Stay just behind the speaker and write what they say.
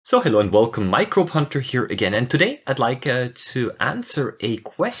So hello and welcome, Microbehunter here again, and today I'd like to answer a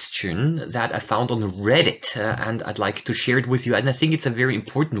question that I found on Reddit and I'd like to share it with you, and I think it's a very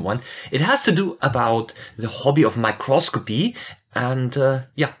important one. It has to do about the hobby of microscopy, and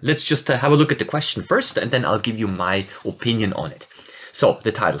yeah, let's just have a look at the question first and then I'll give you my opinion on it. So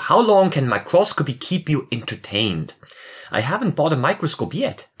the title, how long can microscopy keep you entertained? I haven't bought a microscope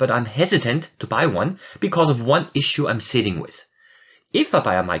yet, but I'm hesitant to buy one because of one issue I'm sitting with. If I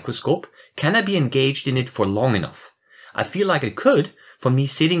buy a microscope, can I be engaged in it for long enough? I feel like I could. For me,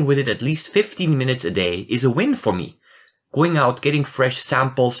 sitting with it at least 15 minutes a day is a win for me. Going out, getting fresh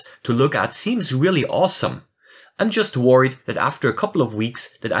samples to look at seems really awesome. I'm just worried that after a couple of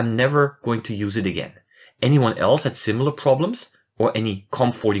weeks that I'm never going to use it again. Anyone else had similar problems? Or any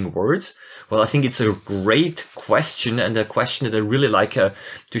comforting words? Well, I think it's a great question, and a question that I really like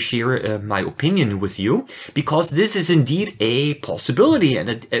to share my opinion with you, because this is indeed a possibility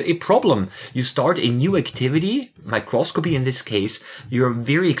and a problem. You start a new activity, microscopy in this case, you're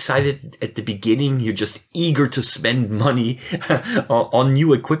very excited at the beginning, you're just eager to spend money on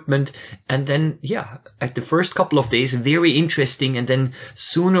new equipment, and then, yeah, at the first couple of days, very interesting, and then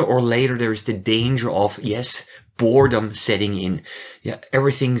sooner or later there's the danger of, yes, boredom setting in. Yeah,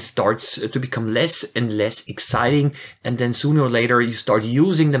 everything starts to become less and less exciting, and then sooner or later you start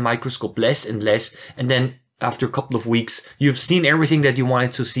using the microscope less and less, and then after a couple of weeks you've seen everything that you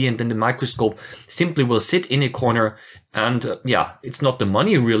wanted to see, and then the microscope simply will sit in a corner, and yeah, it's not the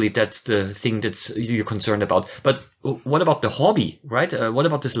money really that's the thing that's you're concerned about, but what about the hobby, right? What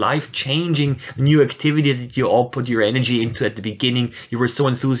about this life-changing new activity that you all put your energy into at the beginning? You were so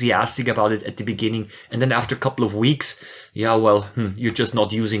enthusiastic about it at the beginning, and then after a couple of weeks, yeah, well, you're just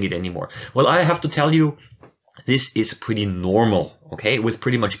not using it anymore. Well, I have to tell you, this is pretty normal, okay, with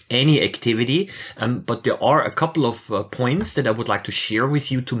pretty much any activity. But there are a couple of points that I would like to share with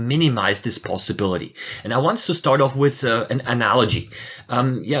you to minimize this possibility. And I want to start off with an analogy.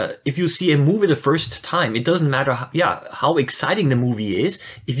 Yeah, if you see a movie the first time, it doesn't matter how exciting the movie is.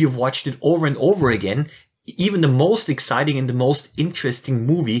 If you've watched it over and over again, even the most exciting and the most interesting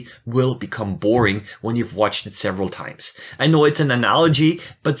movie will become boring when you've watched it several times. I know it's an analogy,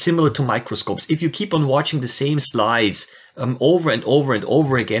 but similar to microscopes. If you keep on watching the same slides over and over and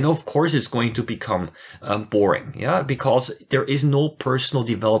over again, of course it's going to become boring, yeah, because there is no personal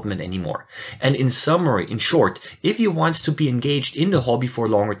development anymore. And in summary, in short, if you want to be engaged in the hobby for a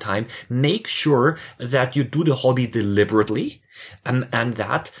longer time, make sure that you do the hobby deliberately, and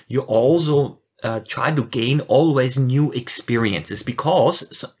that you also try to gain always new experiences,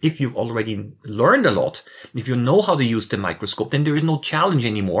 because if you've already learned a lot, if you know how to use the microscope, then there is no challenge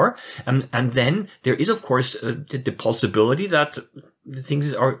anymore. And then there is, of course, the possibility that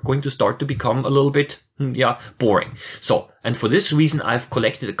things are going to start to become a little bit, boring. So, and for this reason, I've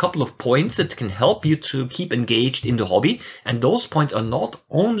collected a couple of points that can help you to keep engaged in the hobby. And those points are not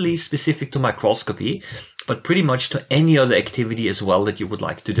only specific to microscopy, but pretty much to any other activity as well that you would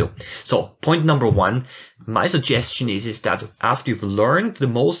like to do. So point number one, my suggestion is that after you've learned the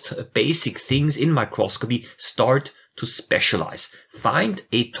most basic things in microscopy, start to specialize. Find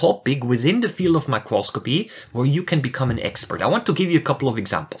a topic within the field of microscopy where you can become an expert. I want to give you a couple of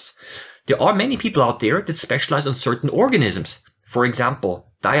examples. There are many people out there that specialize on certain organisms. For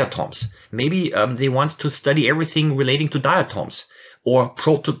example, diatoms. Maybe they want to study everything relating to diatoms, or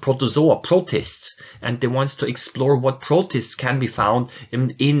protozoa, protists, and they want to explore what protists can be found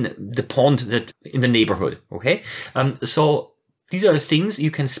in the pond that in the neighborhood. Okay, so these are things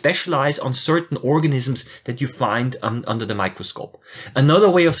you can specialize on certain organisms that you find under the microscope. Another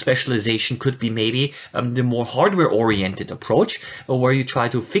way of specialization could be maybe the more hardware-oriented approach, where you try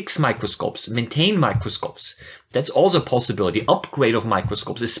to fix microscopes, maintain microscopes. That's also a possibility. Upgrade of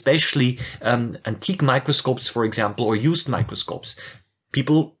microscopes, especially antique microscopes, for example, or used microscopes.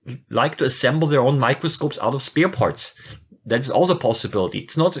 People like to assemble their own microscopes out of spare parts. That's also a possibility.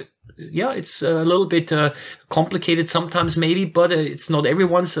 It's not, it's a little bit complicated sometimes maybe, but it's not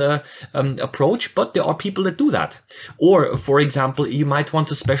everyone's approach, but there are people that do that. Or, for example, you might want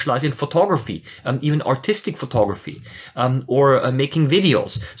to specialize in photography, even artistic photography, or making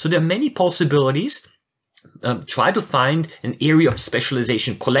videos. So there are many possibilities. Try to find an area of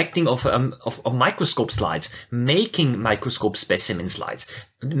specialization, collecting of microscope slides, making microscope specimen slides.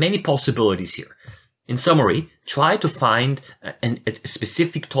 Many possibilities here. In summary, try to find a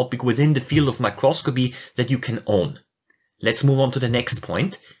specific topic within the field of microscopy that you can own. Let's move on to the next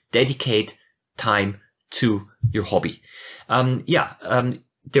point. Dedicate time to your hobby.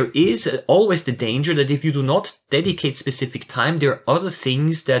 There is always the danger that if you do not dedicate specific time, there are other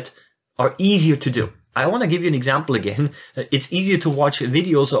things that are easier to do. I want to give you an example again. It's easier to watch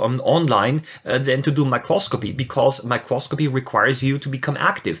videos online than to do microscopy, because microscopy requires you to become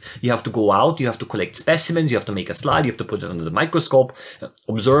active. You have to go out, you have to collect specimens, you have to make a slide, you have to put it under the microscope,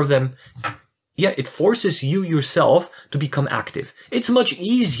 observe them. Yeah, it forces you yourself to become active. It's much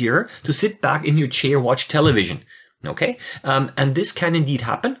easier to sit back in your chair, watch television. Okay, and this can indeed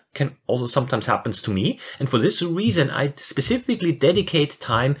happen, can also sometimes happens to me. And for this reason, I specifically dedicate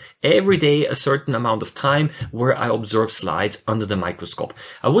time every day, a certain amount of time where I observe slides under the microscope.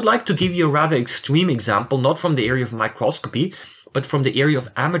 I would like to give you a rather extreme example, not from the area of microscopy, but from the area of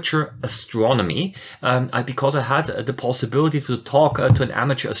amateur astronomy, because I had the possibility to talk to an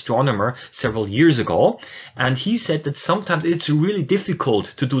amateur astronomer several years ago. And he said that sometimes it's really difficult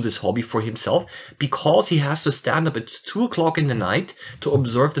to do this hobby for himself, because he has to stand up at 2 o'clock in the night to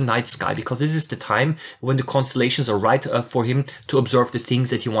observe the night sky, because this is the time when the constellations are right for him to observe the things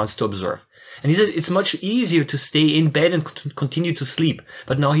that he wants to observe. And he says it's much easier to stay in bed and continue to sleep.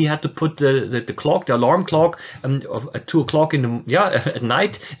 But now he had to put the clock, the alarm clock, at 2 o'clock in the, at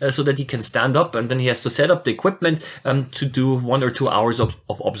night, so that he can stand up, and then he has to set up the equipment, to do 1 or 2 hours of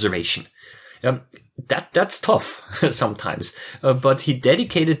observation. That's tough sometimes, but he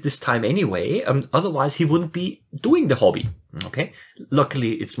dedicated this time anyway. Otherwise he wouldn't be doing the hobby. Okay.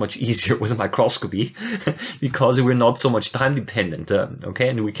 Luckily, it's much easier with a microscopy because we're not so much time dependent. Okay.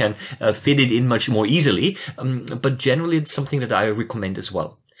 And we can fit it in much more easily. But generally it's something that I recommend as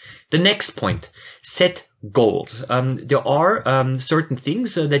well. The next point, set goals. There are certain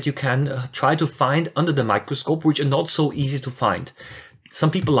things that you can try to find under the microscope, which are not so easy to find.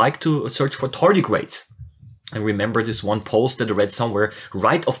 Some people like to search for tardigrades. I remember this one post that I read somewhere,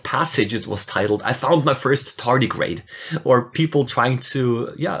 Rite of Passage, it was titled, I found my first tardigrade. Or people trying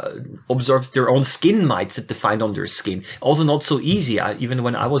to, observe their own skin mites that they find on their skin. Also not so easy. Even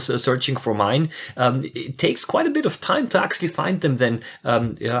when I was searching for mine, it takes quite a bit of time to actually find them then,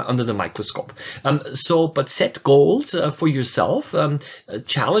 under the microscope. But set goals for yourself,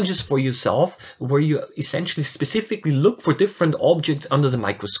 challenges for yourself, where you essentially specifically look for different objects under the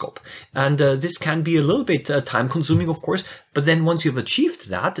microscope. And this can be a little bit time consuming, of course, but then once you've achieved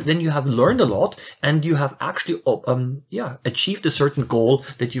that, then you have learned a lot and you have actually achieved a certain goal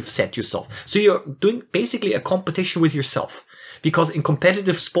that you've set yourself. So you're doing basically a competition with yourself, because in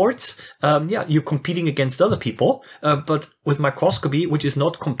competitive sports, you're competing against other people, but with microscopy, which is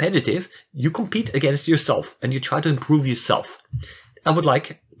not competitive, you compete against yourself and you try to improve yourself. I would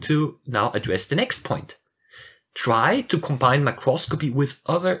like to now address the next point. Try to combine microscopy with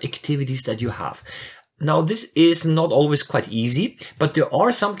other activities that you have. Now, this is not always quite easy, but there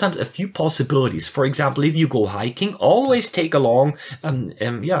are sometimes a few possibilities. For example, if you go hiking, always take along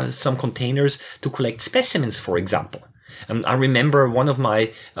some containers to collect specimens, for example. I remember one of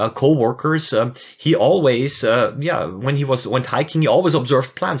my co-workers, he always, when he went hiking, he always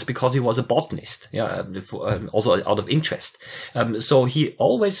observed plants because he was a botanist, also out of interest. So he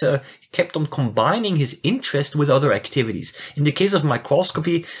always kept on combining his interest with other activities. In the case of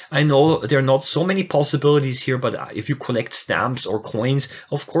microscopy, I know there are not so many possibilities here, but if you collect stamps or coins,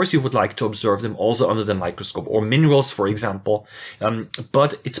 of course you would like to observe them also under the microscope, or minerals, for example.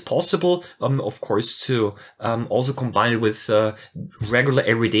 But it's possible, of course, to also combine it with regular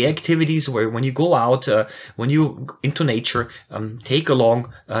everyday activities, where when you go out, when you into nature, take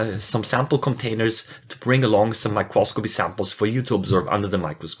along some sample containers to bring along some microscopy samples for you to observe under the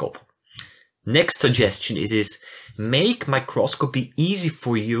microscope. Next suggestion is make microscopy easy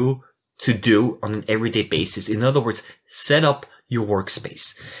for you to do on an everyday basis. In other words, set up your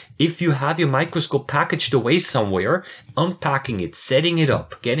workspace. If you have your microscope packaged away somewhere, unpacking it, setting it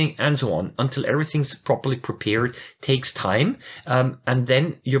up, and so on, until everything's properly prepared takes time, and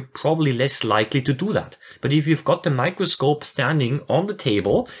then you're probably less likely to do that. But if you've got the microscope standing on the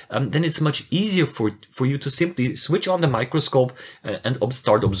table, then it's much easier for you to simply switch on the microscope and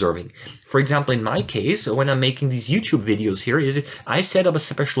start observing. For example, in my case, when I'm making these YouTube videos here, I set up a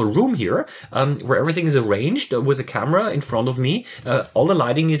special room here where everything is arranged with a camera in front of me. All the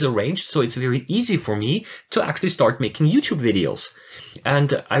lighting is arranged, so it's very easy for me to actually start making YouTube videos.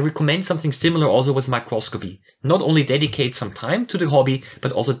 And I recommend something similar also with microscopy. Not only dedicate some time to the hobby,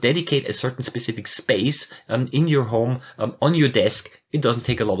 but also dedicate a certain specific space in your home, on your desk. It doesn't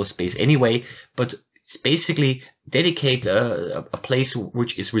take a lot of space anyway, but it's basically dedicate a place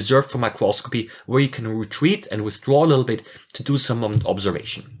which is reserved for microscopy, where you can retreat and withdraw a little bit to do some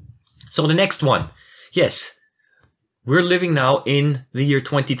observation. So the next one, yes, we're living now in the year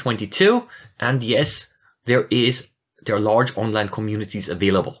 2022, and yes, there are large online communities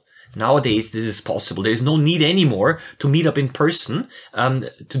available. Nowadays, this is possible. There's no need anymore to meet up in person,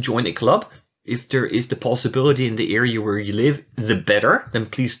 to join a club. if there is the possibility in the area where you live, the better, then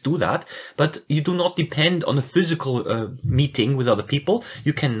please do that. But you do not depend on a physical meeting with other people.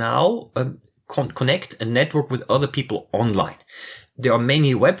 You can now connect and network with other people online. There are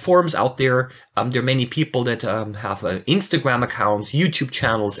many web forums out there. There are many people that have Instagram accounts, YouTube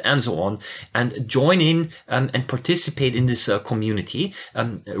channels, and so on. And join in and participate in this community.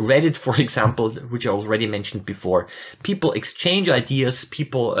 Reddit, for example, which I already mentioned before. People exchange ideas.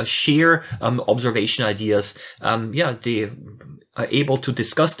 People share observation ideas. They are able to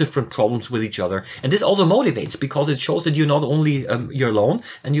discuss different problems with each other. And this also motivates, because it shows that you're not only you're alone,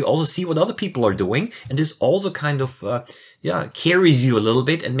 and you also see what other people are doing. And this also kind of carries you a little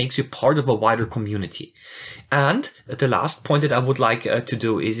bit and makes you part of a wider community. And the last point that I would like to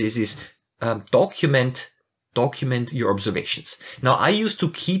do is document your observations. Now, I used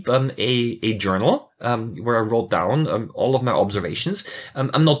to keep a journal where I wrote down all of my observations.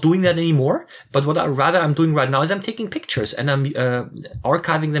 I'm not doing that anymore, but what I'm doing right now is I'm taking pictures and I'm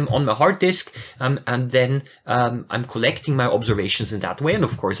archiving them on my hard disk, and then I'm collecting my observations in that way. And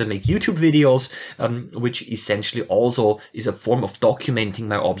of course, I make YouTube videos, which essentially also is a form of documenting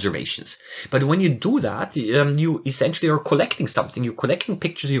my observations. But when you do that, you essentially are collecting something. You're collecting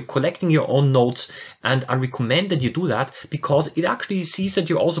pictures, you're collecting your own notes, and I recommend that you do that because it actually sees that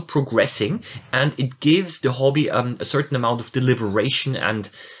you're also progressing, and it gives the hobby a certain amount of deliberation and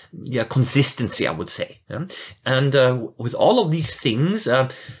consistency, I would say. And with all of these things,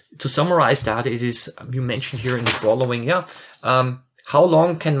 to summarize that, is you mentioned here in the following, how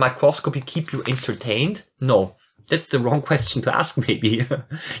long can microscopy keep you entertained? No, that's the wrong question to ask, maybe.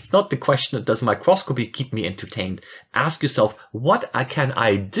 It's not the question of does microscopy keep me entertained. Ask yourself, what can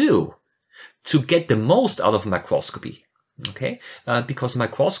I do to get the most out of microscopy? Okay, because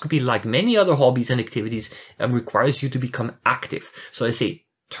microscopy, like many other hobbies and activities, requires you to become active. So I say,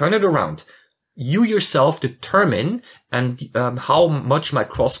 turn it around. You yourself determine how much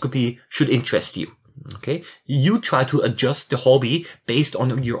microscopy should interest you. Okay, you try to adjust the hobby based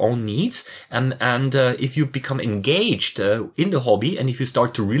on your own needs, and if you become engaged in the hobby, and if you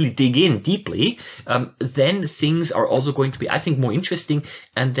start to really dig in deeply, then things are also going to be, I think, more interesting,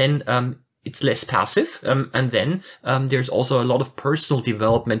 and then it's less passive, and then there's also a lot of personal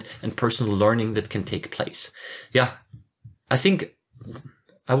development and personal learning that can take place. Yeah, I think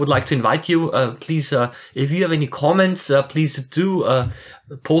I would like to invite you, please, if you have any comments, please do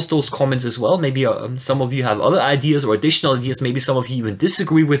post those comments as well. Maybe some of you have other ideas or additional ideas. Maybe some of you even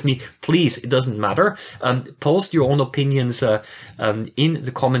disagree with me. Please, it doesn't matter. Post your own opinions in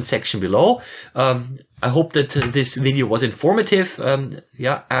the comment section below. I hope that this video was informative.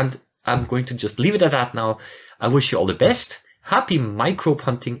 And I'm going to just leave it at that now. I wish you all the best. Happy microbe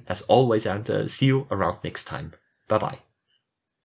hunting as always, and see you around next time. Bye-bye.